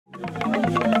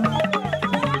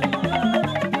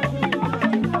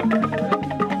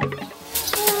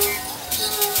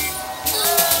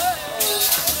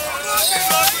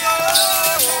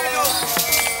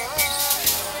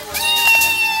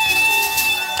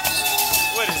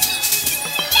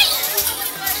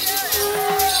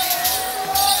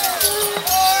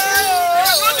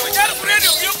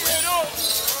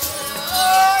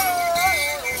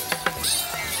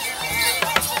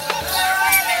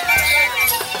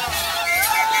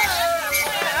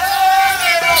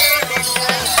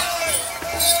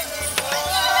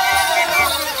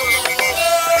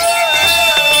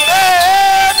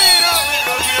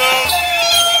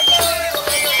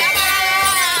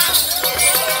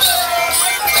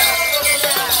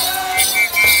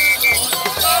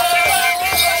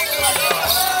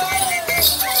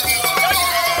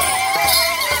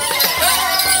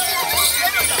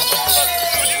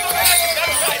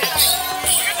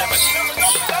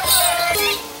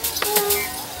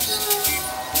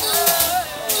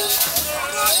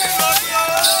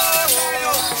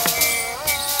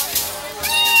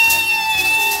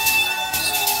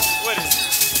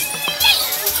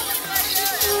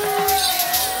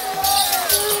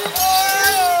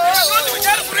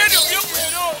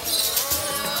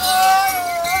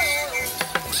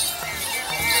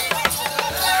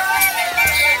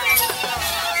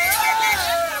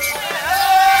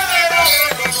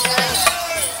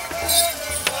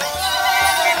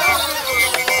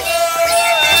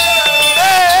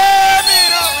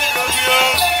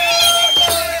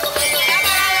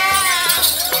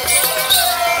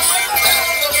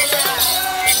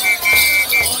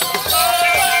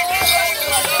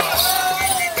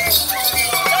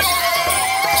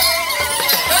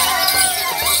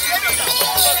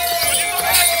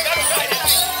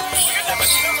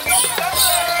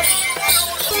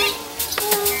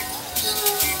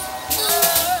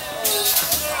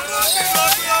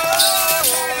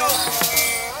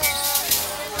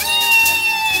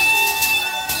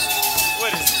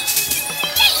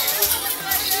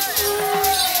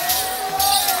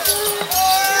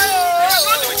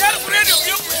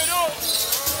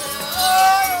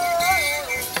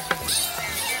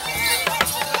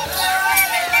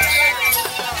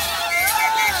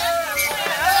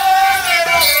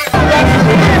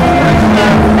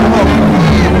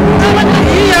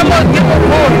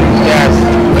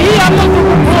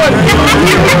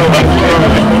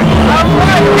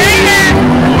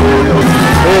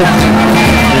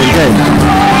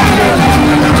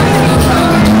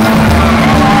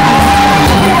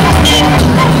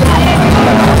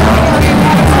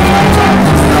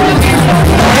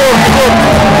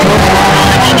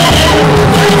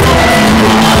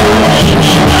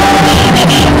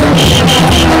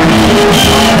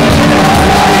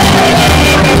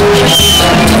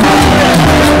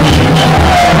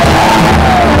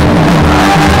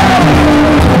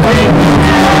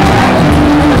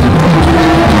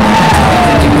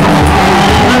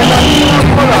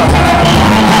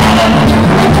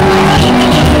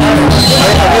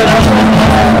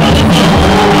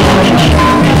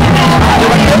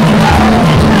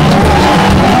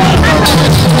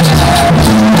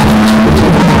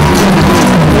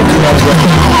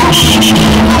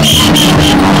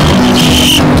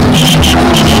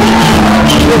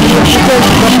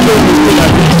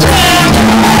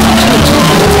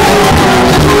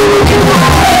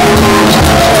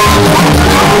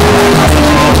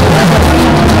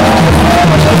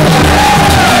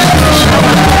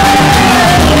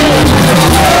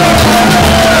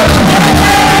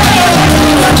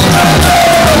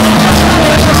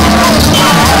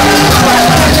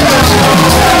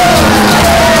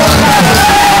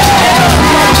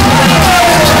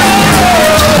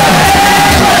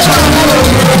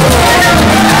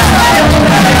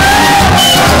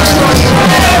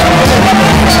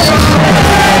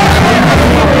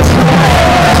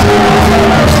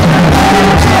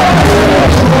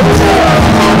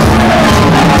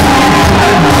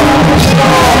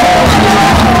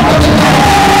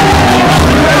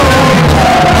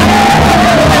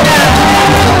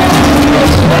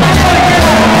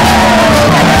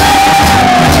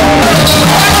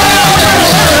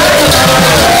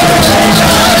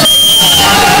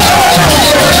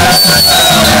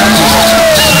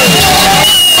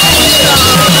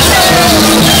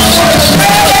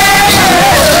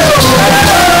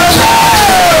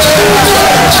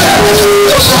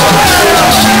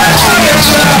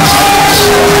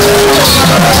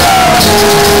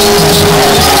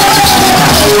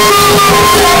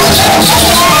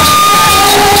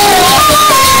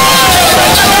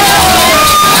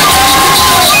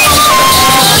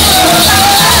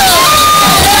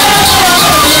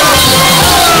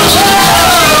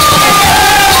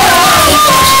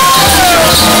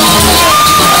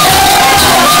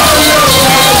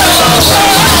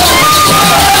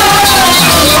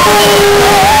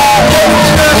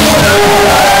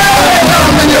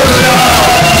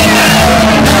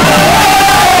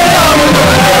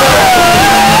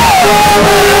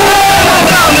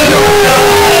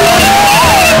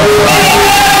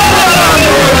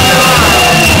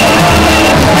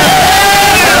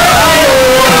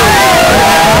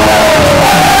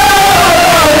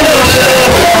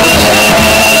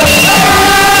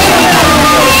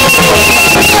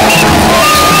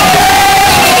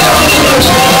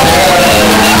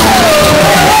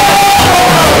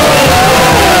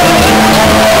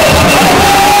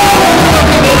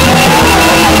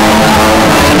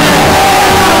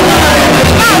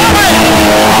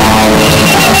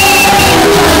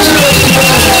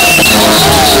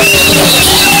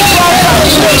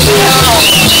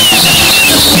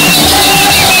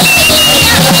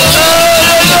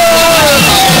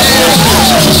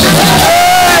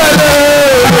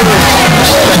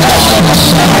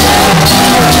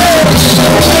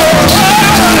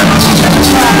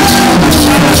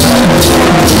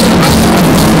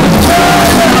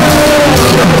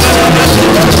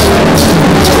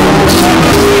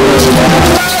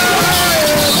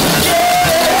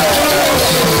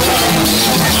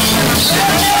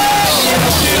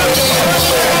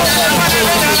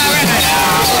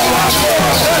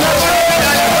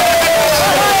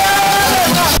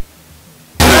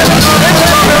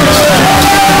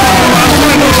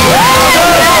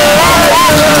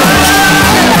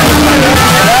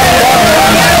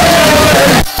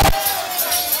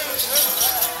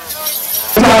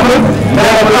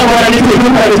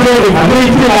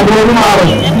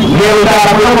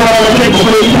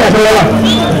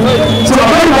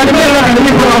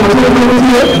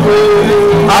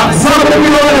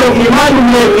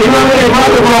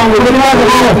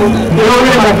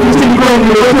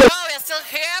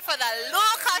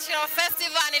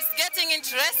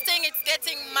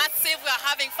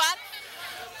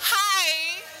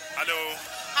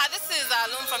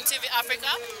Alum from TV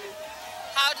Africa.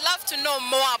 I would love to know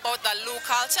more about the ALUR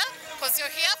culture, because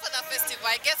you're here for the festival.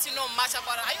 I guess you know much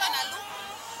about it. Are you an ALUR?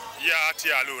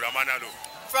 Yeah, ALUR. I'm an ALUR.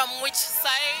 From which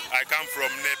side? I come from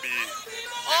Nebi,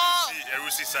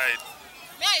 Erusi side.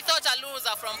 Me, I thought ALURs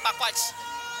are from Pakwach.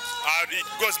 It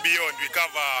goes beyond. We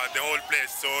cover the whole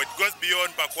place. So it goes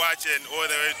beyond Pakwach and all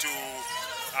the way to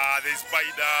there's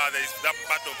Spider, there's that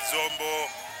part of Zombo.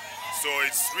 So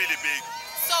it's really big.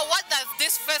 So what does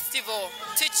this festival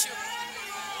teach you?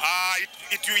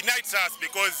 It unites us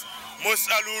because most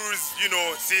ALURs, you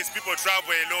know, since people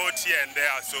travel a lot here and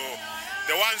there, so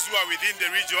the ones who are within the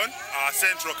region are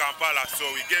central Kampala, so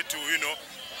we get to, you know,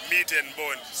 meet and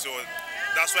bond. So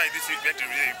that's why this event is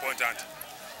really important.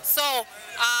 So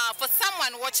for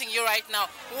someone watching you right now,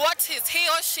 what is he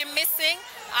or she missing?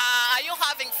 Are you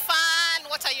having fun?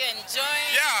 What are you enjoying?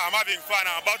 Yeah, I'm having fun.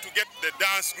 I'm about to get the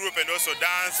dance group and also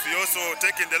dance. We also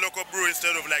taking the local brew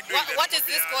instead of like doing What is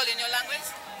this called in your language?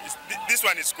 This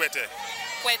one is Kwete.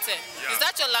 Kwete. Yeah. Is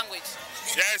that your language?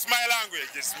 Yeah, it's my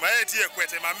language. It's my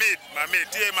Kwete, my maid,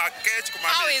 my catch, my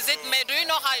How is it made? Do you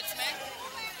know how it's made?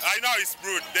 I know it's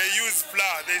brewed. They use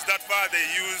flour. There's that flour they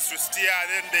use to steer.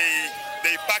 Then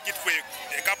they pack it for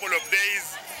a couple of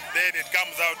days. Then it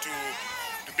comes out to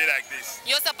be like this.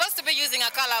 You're supposed to be using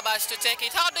a calabash to take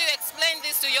it. How do you explain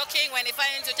this to your king when he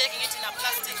finds you taking it in a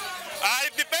plastic?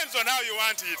 It depends on how you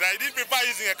want it. I didn't prefer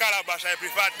using a calabash. I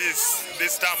prefer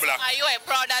this tumbler. Are you a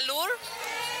proud ALUR?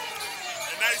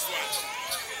 A nice one.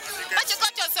 But you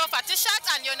got yourself a t-shirt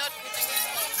and you're not putting it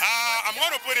on. I'm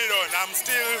going to put it on. I'm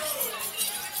still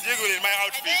jiggling my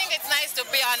outfit. I think it's nice to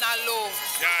be an ALUR.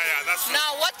 Yeah, that's true.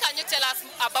 Now, what can you tell us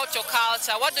about your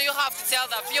culture? What do you have to tell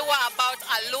the viewer about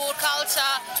ALUR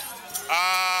culture?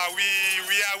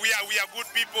 We are good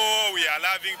people. We are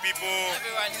loving people.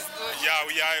 Everyone is good. Yeah,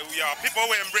 we are people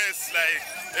who embrace like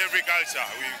every culture.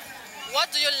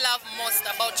 What do you love most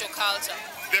about your culture?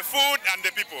 The food and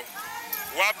the people.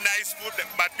 We have nice food,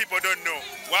 but people don't know.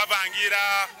 We have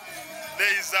angira.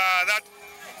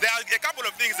 There are a couple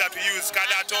of things that we use.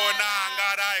 Kadatona,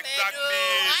 angara, exactly.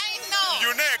 I know.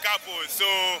 You know a couple, so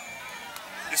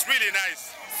it's really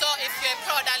nice. So if you're a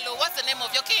proud ALUR, what's the name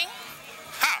of your king?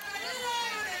 Ha!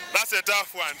 That's a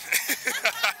tough one.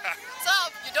 So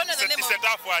you don't know the name of... It's a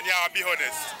tough one, yeah, I'll be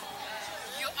honest.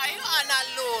 Are you an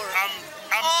ALUR?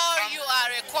 Or you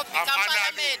are a copy? I'm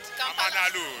an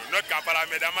ALUR, not Kampala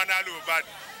made. I'm an ALUR, but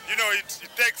you know it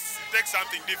takes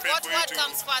something different. What word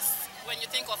comes first when you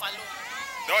think of ALUR?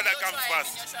 The one that comes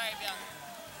first. In your tribe, yeah.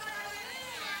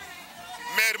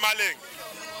 Mer Maleng.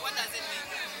 What does it mean?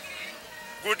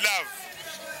 Good love.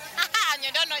 And you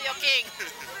don't know your king.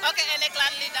 Okay, any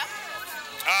clan leader?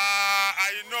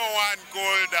 I know one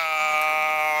called,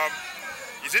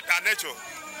 is it Anecho?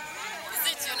 Is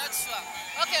it? You're not sure?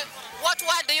 Okay, what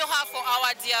word do you have for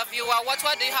our dear viewer? What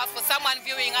word do you have for someone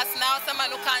viewing us now,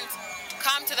 someone who can't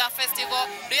come to the festival?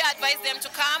 Do you advise them to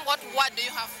come? What word do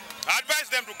you have? Advise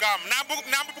them to come. Nambu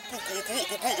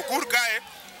kukurkae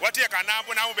watie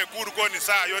kanambu nambu bekuruko ni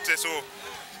saa yote so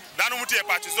nanu mutie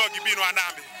pachizo gibino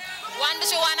anambi. One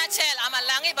dish you wanna tell, I'm a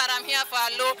Langi, but I'm here for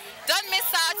ALUR. Don't miss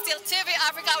out. Till TV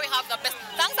Africa, we have the best.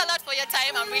 Thanks a lot for your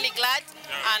time. I'm really glad,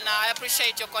 and I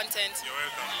appreciate your content. You're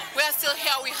welcome. We are still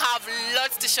here. We have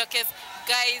lots to showcase,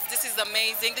 guys. This is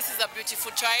amazing. This is a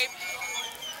beautiful tribe.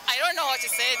 I don't know what to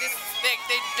say.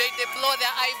 They blow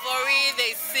their ivory.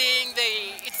 They sing.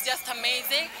 It's just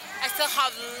amazing. I still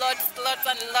have lots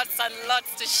and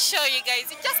lots to show you guys.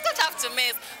 You just don't have to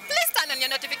miss. Please turn on your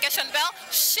notification bell,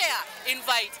 share,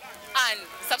 invite, and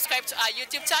subscribe to our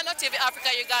YouTube channel, TV Africa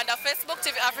Uganda, Facebook,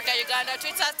 TV Africa Uganda,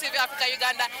 Twitter, TV Africa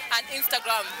Uganda, and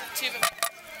Instagram.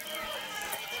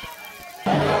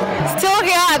 Still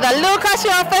here at the ALUR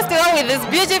Festival with these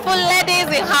beautiful ladies.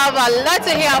 We have a lot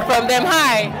to hear from them.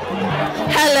 Hi.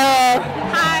 Hello.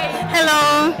 Hi.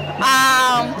 Hello.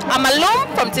 I'm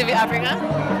Alum from TV Africa.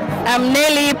 I'm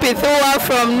Nelly Pithua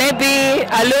from Nebi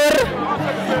ALUR.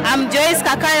 I'm Joyce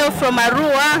Kakayo from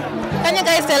Arua. Can you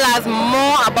guys tell us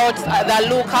more about the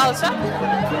ALUR culture?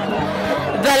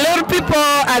 The ALUR people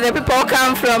are the people who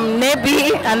come from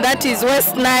Nebi, and that is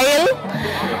West Nile.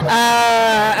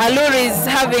 ALUR is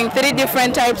having 3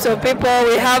 different types of people.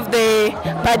 We have the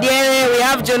Padiere, we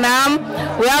have Junam,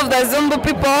 we have the Zombo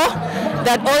people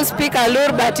that all speak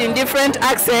ALUR but in different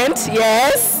accents,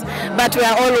 yes, but we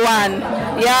are all one.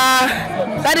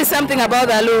 Yeah, that is something about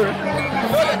the ALUR.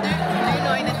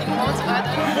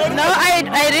 No,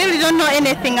 I really don't know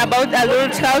anything about ALUR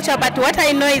culture, but what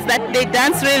I know is that they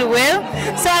dance really well.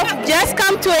 So I've just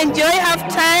come to enjoy, have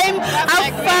time,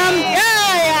 have fun.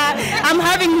 Yeah. I'm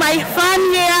having my fun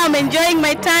here. I'm enjoying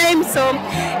my time, so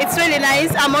it's really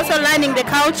nice. I'm also learning the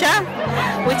culture,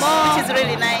 which is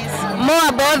really nice. More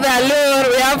about the ALUR,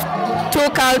 we have 2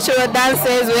 cultural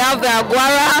dances. We have the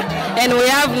Gwara and we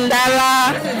have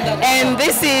Ndala, and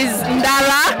this is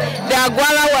Ndala. The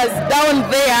Gwara was down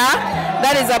there.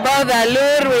 That is about the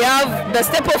ALUR. We have the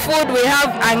staple food. We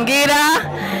have angira,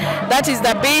 that is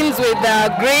the beans with the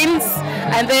greens,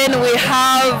 and then we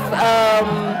have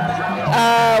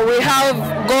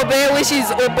gobe, which is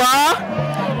uba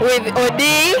with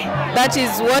odi. That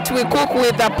is what we cook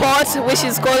with the pot, which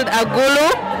is called agulu.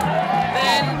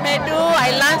 Then pedo,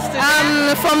 I learned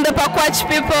today. From the Pakwach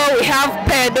people, we have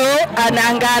pedo and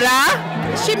angara.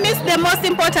 She missed the most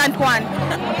important one.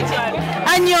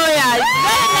 Anyoya,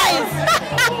 very nice.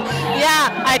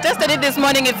 Yeah, I tested it this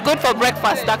morning. It's good for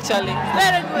breakfast, actually.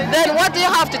 Very good. Then what do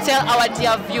you have to tell our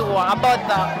dear viewer about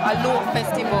the ALUR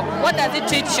Festival? What does it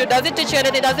teach you? Does it teach you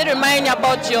anything? Does it remind you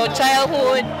about your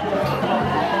childhood?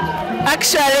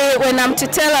 Actually, when I'm to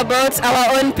tell about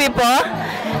our own people,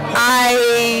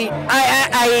 I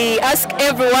ask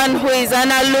everyone who is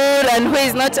an ALUR and who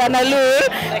is not an ALUR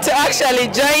to actually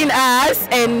join us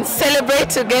and celebrate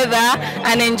together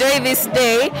and enjoy this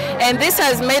day. And this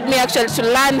has made me actually to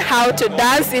learn how to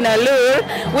dance in ALUR,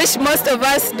 which most of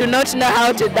us do not know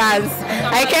how to dance.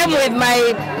 I came with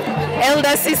my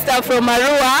elder sister from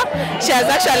Arua. She has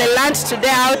actually learned today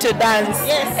how to dance.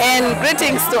 Yes. And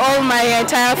greetings to all my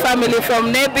entire family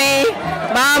from Nebi,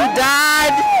 mom,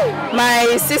 dad,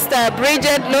 my sister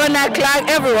Bridget, Lona,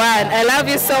 Clark, everyone. I love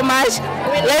you so much.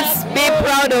 Let's be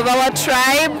proud of our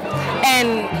tribe,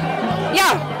 and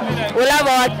yeah, we love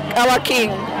our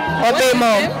king,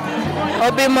 Obimo.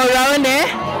 Obimo Raone.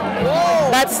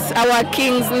 That's our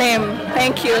king's name.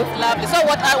 Thank you. That's lovely. So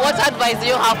what advice do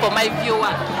you have for my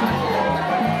viewer?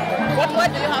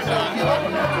 What do you have for the viewer?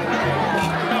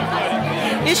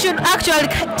 You should actually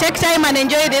take time and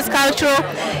enjoy these cultural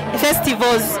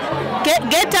festivals.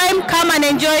 Get time, come and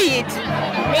enjoy it.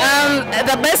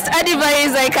 The best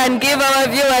advice I can give our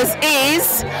viewers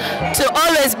is to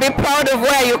always be proud of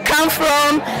where you come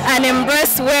from and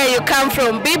embrace where you come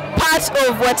from. Be part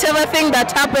of whatever thing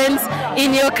that happens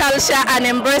in your culture and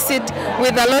embrace it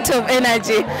with a lot of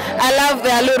energy. I love the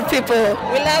ALUR people.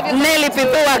 We love you. Nelly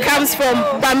people who comes from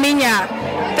Baminya.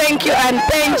 Thank you, and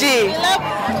Benji.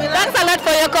 Thanks a lot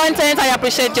for your content. I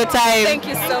appreciate your time. Thank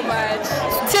you so much.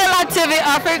 Still at TV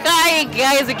Africa,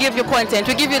 guys, we give you content,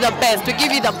 we give you the best, we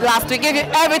give you the blast, we give you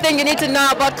everything you need to know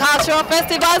about cultural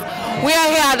festivals. We are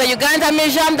here at the Uganda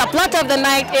Museum. The plot of the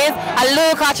night is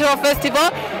ALUR Cultural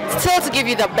Festival, still to give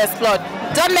you the best plot.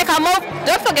 Don't make a move,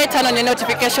 don't forget to turn on your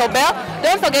notification bell,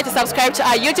 don't forget to subscribe to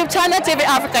our YouTube channel, TV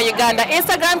Africa Uganda,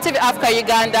 Instagram, TV Africa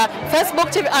Uganda, Facebook,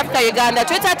 TV Africa Uganda,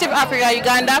 Twitter, TV Africa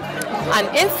Uganda, and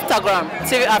Instagram,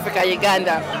 TV Africa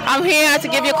Uganda. I'm here to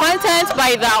give you content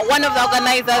by one of the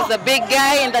organizers, the big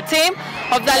guy in the team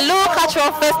of the ALUR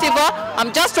Cultural Festival.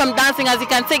 I'm just from dancing, as you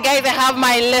can see, guys. I have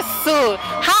my lesu.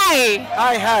 Hi.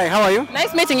 Hi, how are you?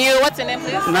 Nice meeting you. What's your name,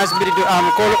 please? Nice meeting you. I'm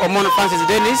called Omon Francis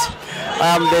Dennis.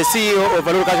 I'm the CEO of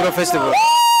ALUR Cultural Festival.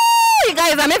 You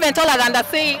guys, I'm even taller than the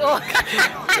CEO.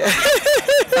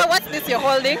 So what's this you're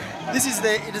holding? It is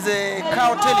a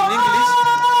cow tail in English.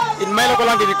 In my local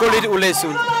language, we call it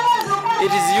ulesu. It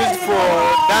is used for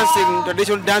dancing,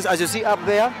 traditional dance, as you see up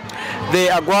there, the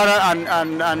Gwara and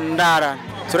Ndara.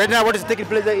 So right now what is taking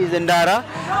place there is the Ndara.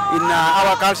 In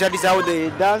our culture, this is how they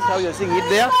dance, how you're seeing it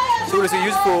there. So it's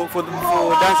used for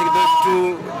dancing those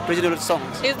two traditional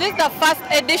songs. Is this the first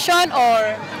edition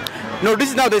or? No, this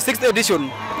is now the 6th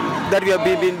edition that we have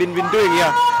been doing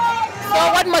here. So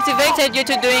what motivated you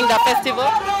to doing the festival?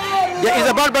 Yeah, it's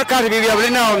about culture. We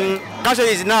have now, culture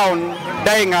is now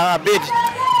dying a bit.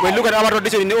 We look at our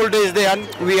tradition in the old days there,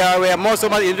 we are more so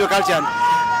much into culture.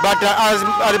 But as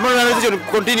modernization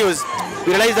continues,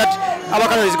 we realize that our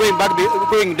culture is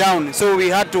going down. So we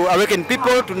had to awaken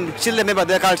people to still remember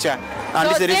their culture. And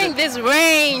so seeing this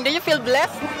rain, do you feel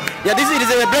blessed? Yeah, this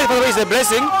is a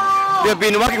blessing. We have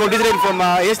been working on this rain from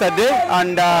yesterday,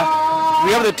 and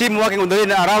we have the team working on the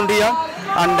rain around here.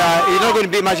 And it's not going to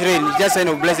be much rain, it's just a sign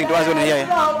of blessing to us over here.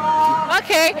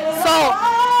 Okay, so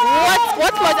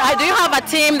do you have a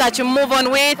team that you move on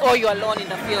with, or you're alone in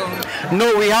the field?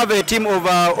 No, we have a team of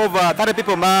over 30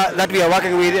 people that we are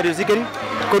working with at Zikin.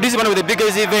 Because this is one of the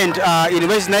biggest events in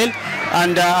West Nile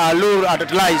and ALUR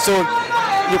at large. So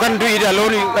you can't do it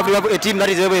alone, you have to have a team that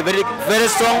is very, very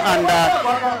strong and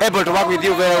able to work with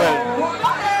you very well.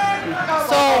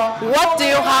 So, what do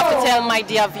you have to tell my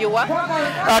dear viewer?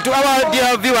 To our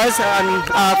dear viewers,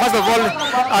 first of all,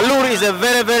 ALUR is a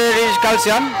very, very rich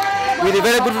culture with a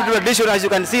very good tradition, as you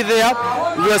can see there.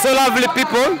 We are so lovely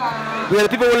people. We are the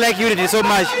people who like unity so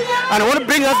much. And what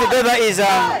brings us together is,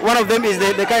 one of them is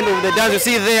the kind of the dance you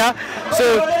see there.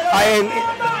 So I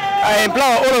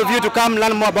implore all of you to come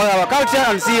learn more about our culture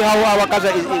and see how our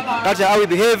culture is, how we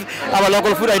behave, our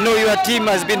local food. I know your team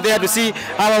has been there to see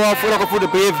how our local food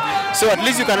behave. So at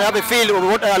least you can have a feel of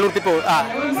what ALUR people are.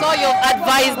 So you've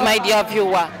advised my dear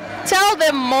viewer. Tell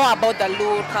them more about the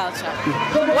ALUR culture.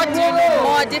 What do you know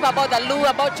more deep about the ALUR,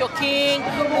 about your king,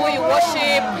 who you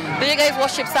worship? Do you guys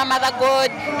worship some other god?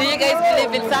 Do you guys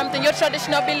believe in something, your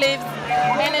traditional beliefs,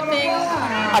 anything?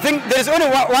 I think there is only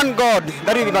one God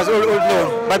that we must all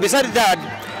know. But besides that,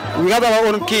 we have our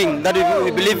own king that we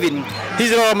believe in.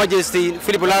 His Royal Majesty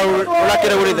Philip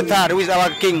Olakere III, who is our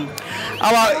king.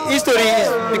 Our history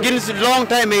begins a long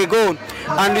time ago.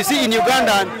 And you see in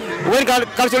Uganda, when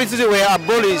cultural institutions were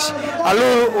abolished,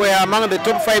 ALUR were among the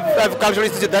top five cultural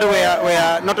institutions that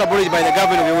were not abolished by the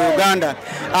government of Uganda.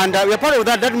 And we are part of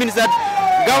that. That means that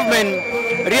government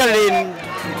really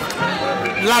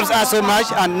loves us so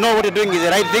much and know what they're doing is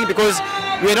the right thing, because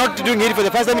We are not doing it for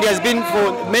the first time. It has been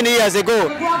for many years ago,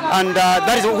 and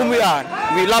that is whom we are.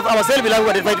 We love ourselves. We love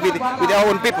to fight with our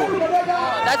own people.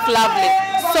 That's lovely.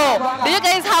 So, do you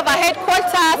guys have a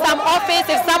headquarters, some office?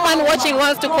 If someone watching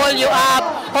wants to call you up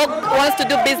or wants to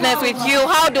do business with you,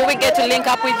 how do we get to link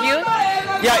up with you?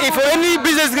 Yeah, if for any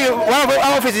business, one of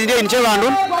our offices here in Cherandu,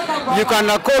 you can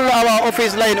call our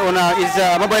office line on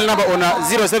mobile number on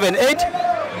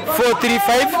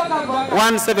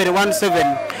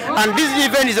 078-435-1717. And this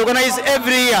event is organized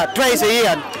every year, twice a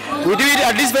year. We do it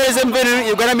at this very same venue,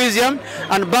 Uganda Museum,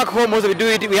 and back home also we do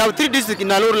it. We have 3 districts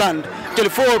in ALUR land, till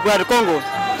 4 per Congo.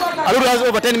 ALUR has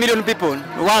over 10 million people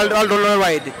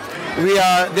worldwide. We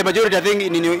are the majority, I think,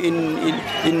 in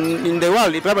the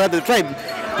world, if probably the tribe.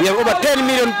 We have over 10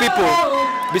 million people.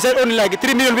 Besides only like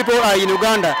 3 million people are in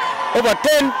Uganda. Over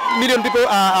 10 million people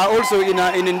are also in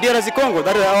DRC Congo.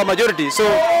 That is our majority. So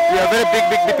we are very big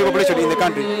population in the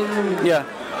country. Yeah.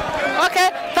 Okay,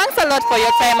 thanks a lot for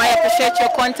your time. I appreciate your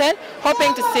content.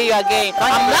 Hoping to see you again.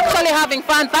 I'm actually having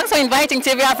fun. Thanks for inviting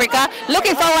TV Africa.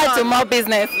 Looking forward to more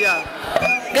business. Yeah.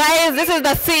 Guys, this is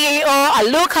the CEO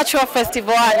ALUR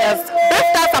Festival and has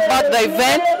briefed us about the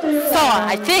event. So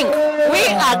I think we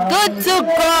are good to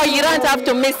go. You don't have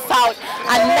to miss out.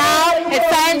 And now it's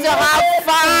time to have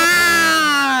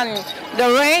fun. The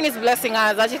rain is blessing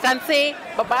us, as you can see.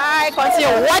 Bye-bye.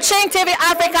 Continue watching TV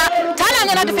Africa. Turn on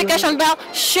the notification bell.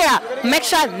 Share. Make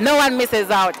sure no one misses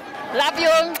out. Love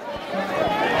you.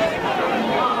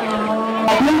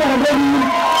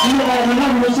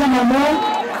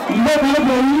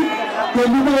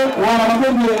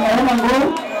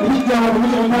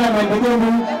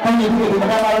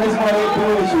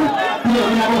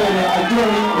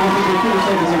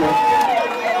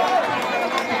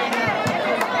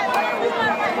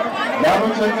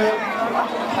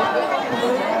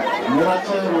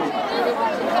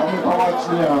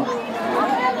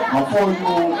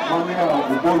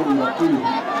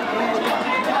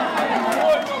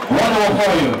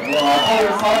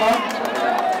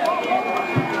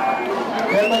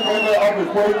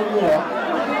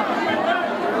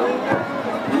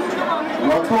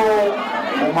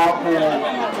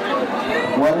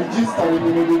 Register in the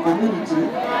community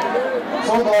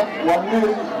so that one day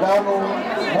they know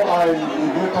more I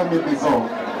greater may dissolve.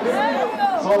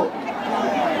 So,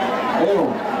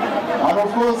 and of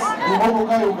course, the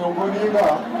Mobokai Ugonga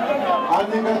and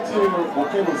negative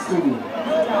Okeno Studio.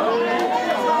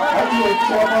 Actually,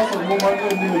 chairperson of Mumbai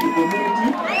in the community.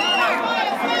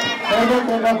 And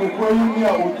then the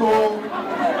Koyunia Uto,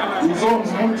 his own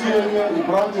Mutier, the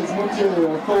branches Mutier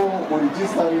Uto were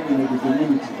registering in the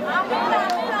community.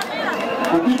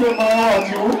 Kupige mayo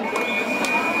atu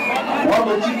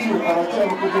wamechichu anachia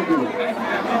kukutubu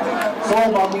so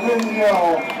mamugeni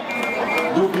yao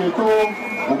dugeto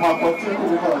umakwati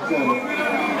kukukarachia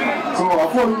so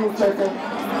after you check it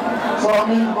so I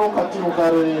mean go katimu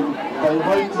kare by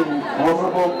inviting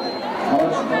honorable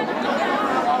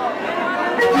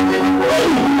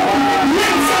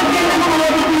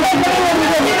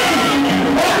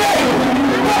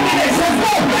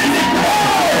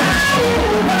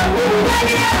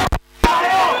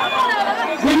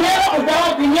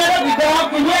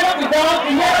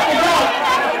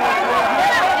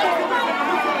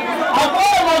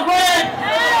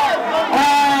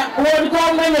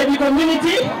the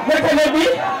community, definitely,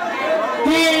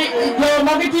 the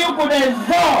Magiti could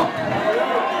absorb.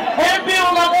 MP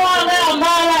Umamoane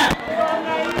Amara,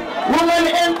 woman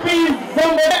MP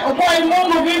Zombo, boy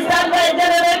Mungu, we stand by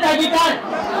generator guitar.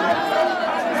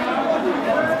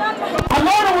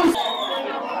 Amara was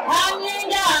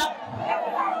hanging up,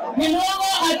 you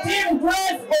know, a team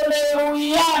dress or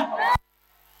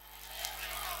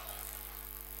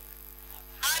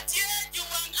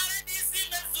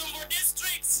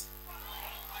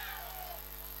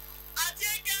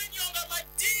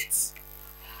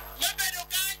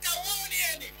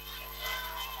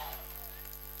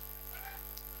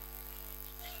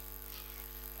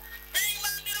Bing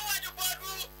man, you know what you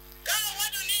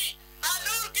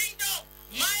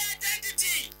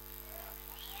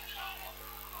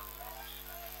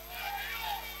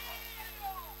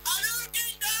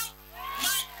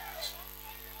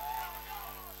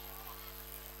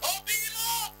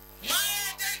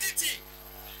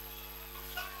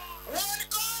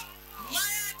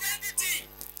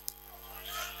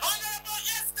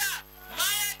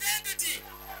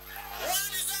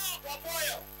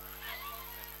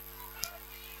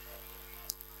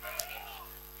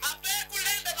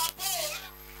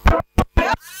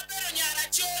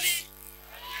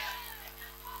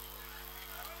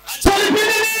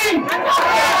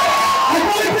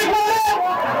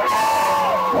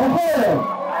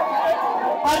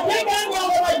think I'm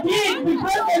going to dig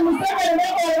because the Muslim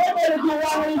level is the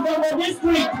one in the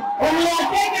district. And we are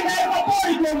taking that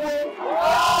authority away.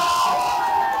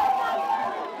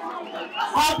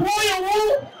 Apoyo wu,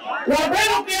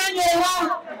 wabenu kianyewa,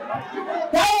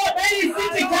 kawa beni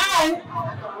city kai,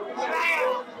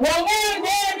 wangeo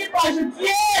ndee ni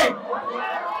pashutie.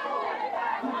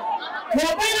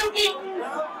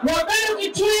 Wabenu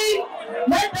kitui,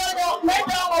 metono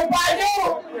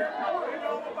upayo.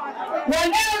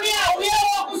 Wangeo ni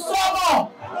awewa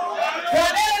kusomo.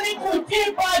 Wangeo ni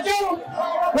kuti pajo.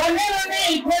 Wangeo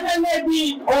ni kwena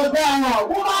nebi odana.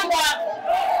 Kumanda,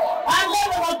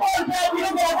 angelo makonte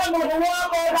biluga kama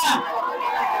kuwamora.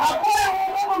 Apoyo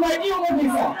mungu majiu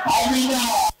mubisa. Amina.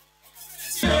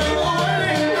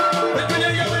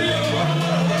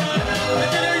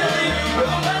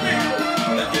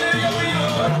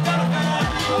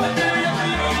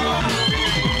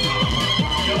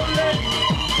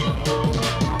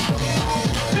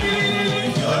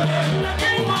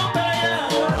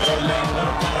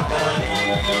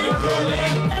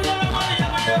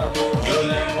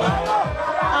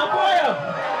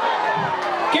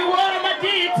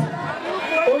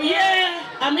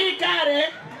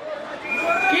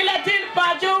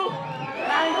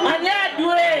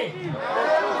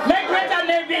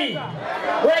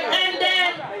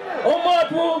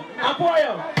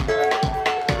 Apoyo.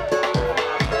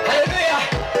 Hallelujah.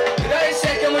 Dai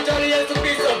sheke mjoli Yesu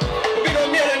Kristo. Upendo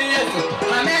miele ni Yesu.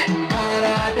 Amen.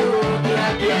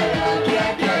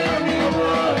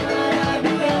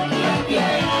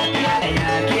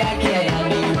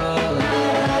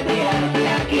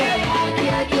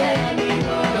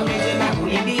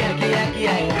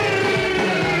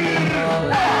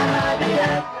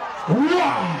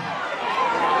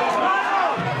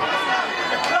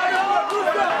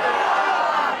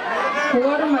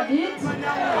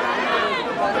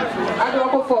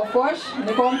 Adwako for Fosh,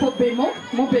 ni kompo bemo,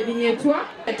 mo pedinyetua,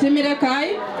 etimire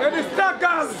kai,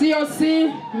 COC,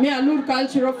 mi ALUR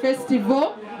Cultural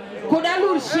Festival, koda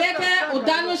ALUR sheke,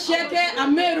 odano sheke,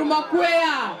 ameru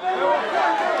makwea.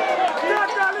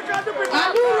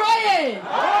 ALUR oye!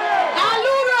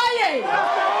 ALUR oye!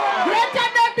 Greta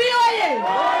Debi oye!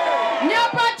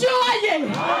 Nyapachu oye!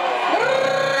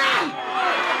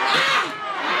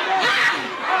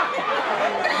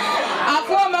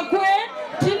 Afo makwe,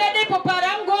 tinede po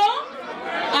parango,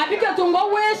 abika tungo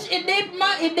wesh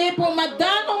idepo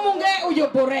madano munge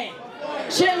uyobore.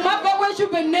 Shema kwa weshu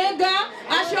benega,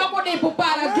 ashoko depo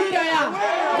paragira ya.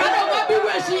 Kado wabi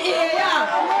weshi iya.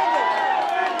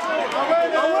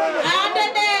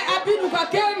 Adede abinu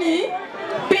kakeni,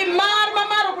 pimar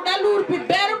mamaro kudalur,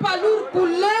 piberu palur,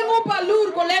 kulengu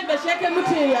palur, kolembe sheke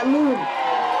muti ya lur.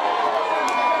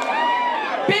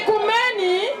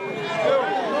 Pikumeni,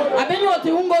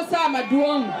 abenyote ungo sama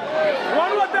duong.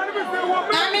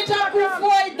 Amita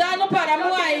kufoi dano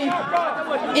paramuai.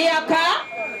 Iaka.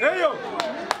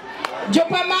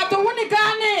 Jopamato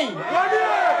unikani.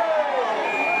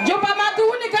 Jopamato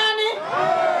unikani.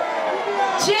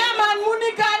 Chairman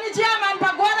munikani, chairman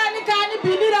pagwara nikani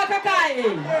binira kakae.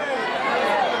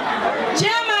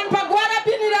 Chairman pagwara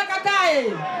binira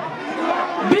kakae.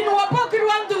 Binu wapokiri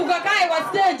wandu kakae wa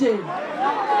stage.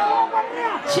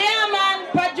 Chairman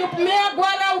pajupmea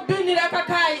Gwara ubinira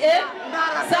kakae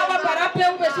sawa parape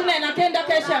ubeshine nakenda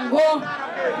kesha ngo.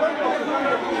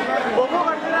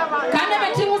 Kane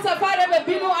betimu safari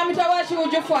bebinu amitawashi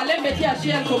ujufu alembe tia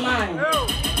shia kumai.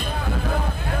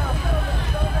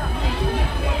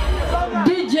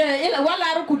 DJ ila wala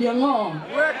aruku diango.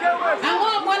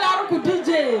 Ango wala aruku DJ.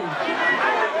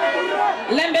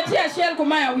 Lembe tia shia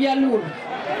kumai uya ALUR.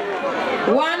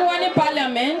 One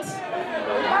parliament.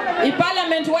 I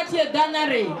parliament wati e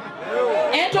danare.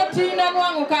 Ento tina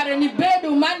nwangu kare ni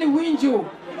bedu mani winju.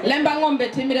 Lemba ngombe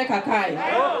timire kakai.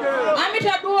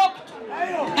 Amita duok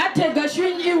ate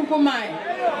gashwinji ukumai.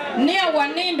 Nia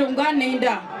wanindu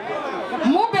nganinda.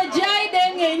 Mube jai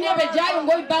denge inebe jai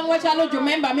ngoi bangwa chalo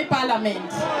jumemba mi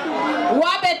parliament.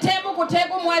 Wabe temu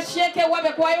kutegu mwasheke wabe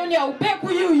kwa yunia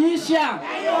ubeku yu yisha.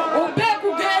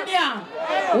 Ubeku genya.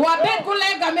 Wabeku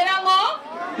lega mirango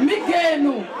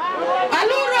migenu.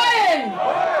 ALUR oye!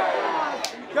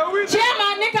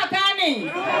 Chairman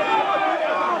nikakani.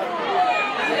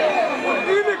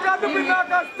 Ini kadu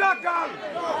binaka staka.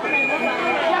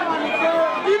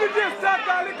 Ini dia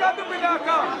staka, ini kadu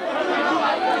binaka.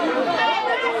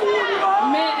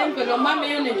 Me envelo mame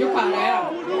yone jupara ya.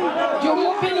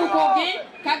 Jomu pinu kogi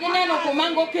kagineno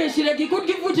kumango keshire kikut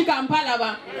kifuji Kampala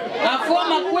ba. Afo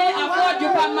makwe, afo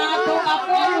jupamato,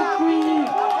 afo lukui.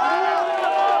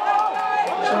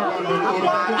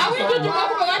 Awi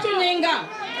tujumaku bagacho nyinga.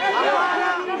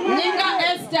 Nyinga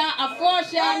Esther, afo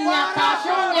Shanya,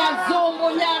 Kashunya, Zombo,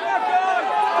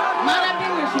 Mana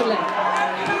Bingishule.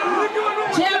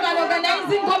 Chairman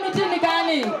organizing committee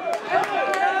Nigani.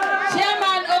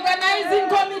 Chairman organizing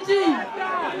committee.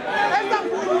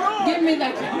 Give me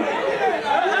that.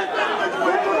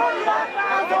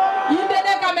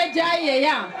 Indene kamejai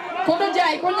ya. Kono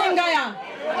jai kunyinga ya.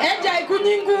 Enjai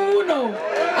kunyingu uno.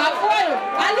 Afuero.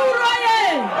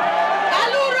 Aluroye.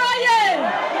 Aluroye.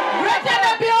 Greater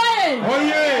Nabioye.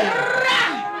 Oye.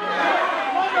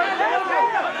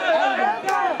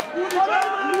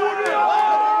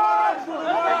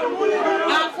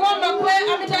 Afuoma kwe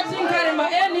amitatingare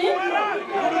maeni.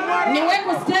 Niwe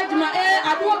ku stage mae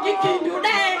aduo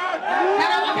gikindude.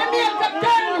 Kana wakambia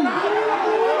kapteni.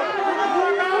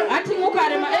 Ati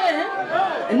mukare mae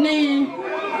ni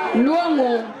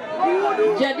luongo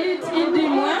jadit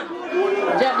indimwa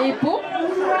jadipo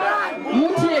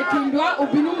muti ekindwa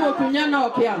ubinumo kunyana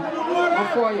opia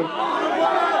afoyo.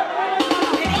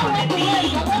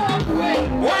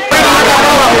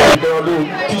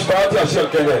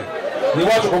 Ni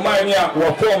watu kumaini ya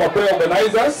waforma kwa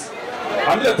organizers.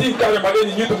 Amila team kare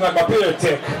mageni nyutu na mapere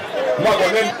tech. Mwago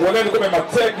waneni kume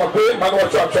matek mapere mago wa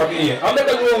chak iye. Amila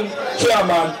kanuong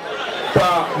chairman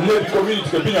pa Navy community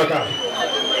ke binya kare.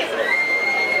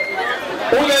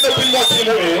 Unene pinwa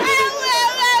timu e.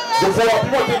 Dufawa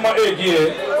pinwa timu e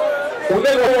gie.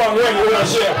 Unene wa mwenye una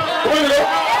share. Kumeni wa.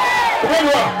 Kumeni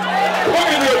wa. Kumeni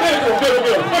wa.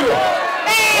 Kumeni wa.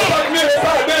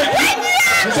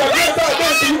 Mshagia saa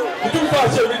desi, nitufa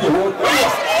ashe video.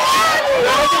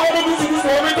 Na watu mbuzi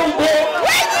wametongo.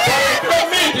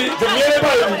 Mimi jumele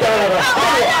pale mtara.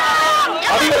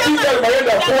 Amina tika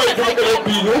maenda kwa jumele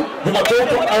binu,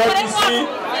 jumatoto awajisi.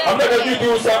 Amna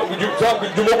kajitu sa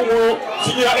jumokumu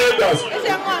senior elders.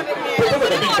 Pesa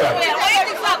kabisa.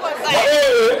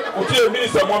 Utie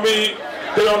minister mwami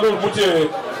tena ndo mutie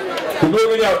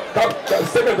kudongenya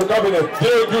second cabinet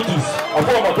their duties.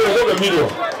 Afọ mapele doge million.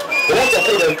 I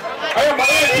am a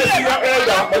senior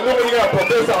elder, but nobody a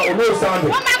professor or no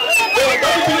Sunday.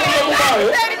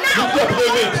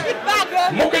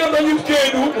 Mokena na youth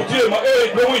kedu utie ma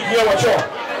no ikia wacho.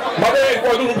 Made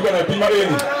kwa nuru bigana pima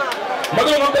eni.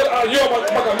 Made no tell ayo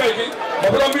makameki,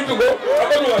 mabula mitugo,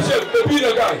 akanu ashel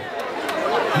pepina guy.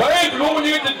 Made no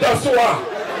ni daswa.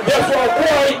 Daswa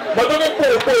kwai, madoge po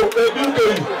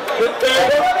biukei.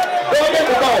 Doge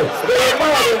kubao.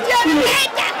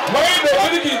 Maende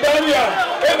wiki Italia,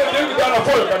 ende wiki Italia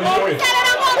for kanishoi.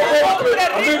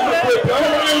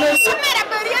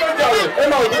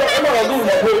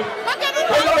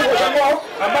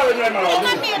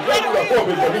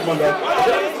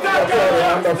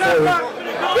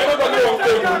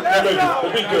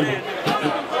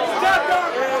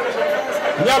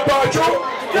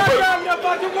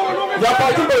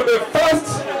 Nyapachu the first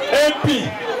MP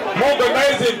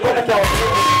mobilizing Copa.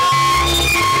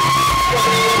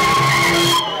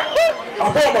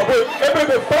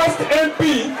 The first MP,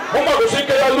 Mama was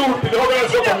shaking ALUR to the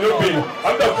organization from your bill.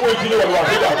 I'm the full engineer of I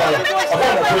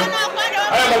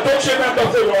am a doctor and the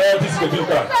full royalties.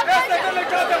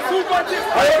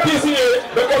 I am TCA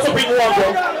because of being one.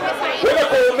 When a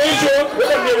coronation, when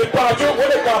a near departure,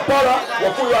 when a Kampala,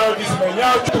 or full royalties may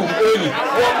now too early.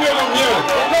 Or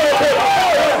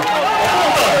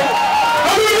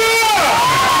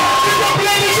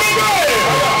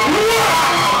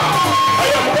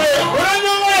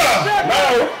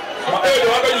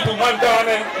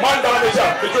mandane cha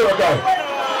kichoro kai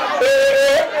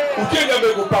ukenya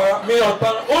mbegu para me opa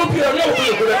o pira me o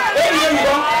kule eri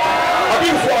yiba abi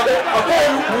fuade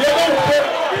akolu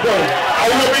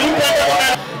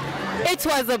It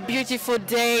was a beautiful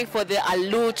day for the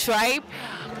ALUR tribe.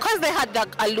 Because they had the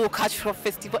ALUR Cultural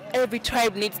Festival, every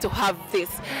tribe needs to have this.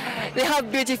 They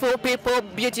have beautiful people,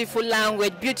 beautiful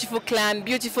language, beautiful clan,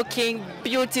 beautiful king,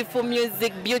 beautiful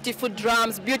music, beautiful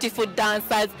drums, beautiful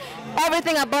dancers.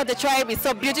 Everything about the tribe is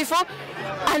so beautiful.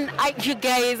 And you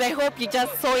guys, I hope you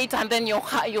just saw it and then you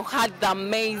had the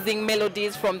amazing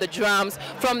melodies from the drums,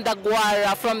 from the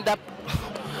Gwara, from the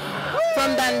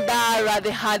Ndara.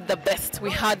 They had the best. We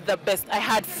had the best. I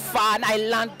had fun. I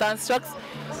learned dance tricks.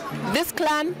 This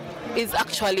clan is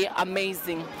actually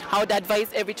amazing. I would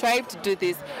advise every tribe to do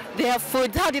this. They have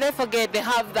food. How did I forget? They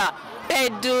have the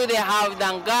Pedu, they have the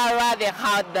Ngara, they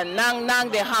have the Nang Nang,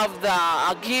 they have the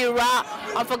Agira.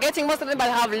 I'm forgetting most of them, but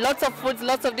they have lots of foods,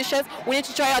 lots of dishes. We need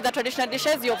to try out the traditional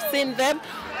dishes. You've seen them.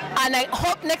 And I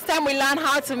hope next time we learn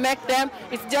how to make them.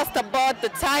 It's just about the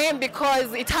time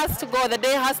because it has to go, the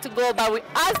day has to go. But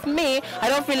as me, I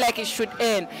don't feel like it should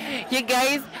end. You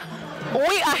guys,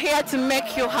 we are here to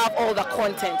make you have all the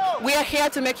content. We are here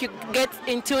to make you get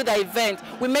into the event.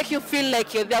 We make you feel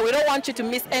like you're there. We don't want you to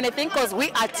miss anything because we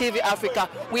are TV Africa.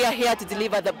 We are here to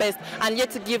deliver the best and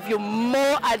yet to give you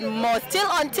more and more. Still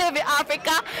on TV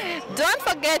Africa. Don't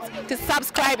forget to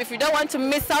subscribe. If you don't want to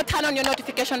miss out, turn on your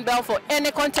notification bell for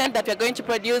any content that we're going to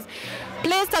produce.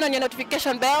 Please turn on your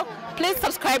notification bell. Please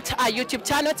subscribe to our YouTube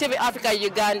channel, TV Africa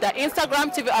Uganda,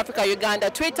 Instagram, TV Africa Uganda,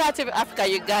 Twitter, TV Africa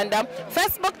Uganda,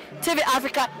 Facebook, TV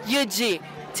Africa UG.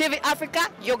 TV Africa,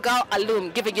 your girl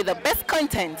Alum, giving you the best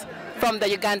content from the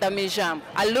Uganda Museum.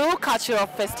 ALUR Cultural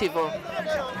Festival.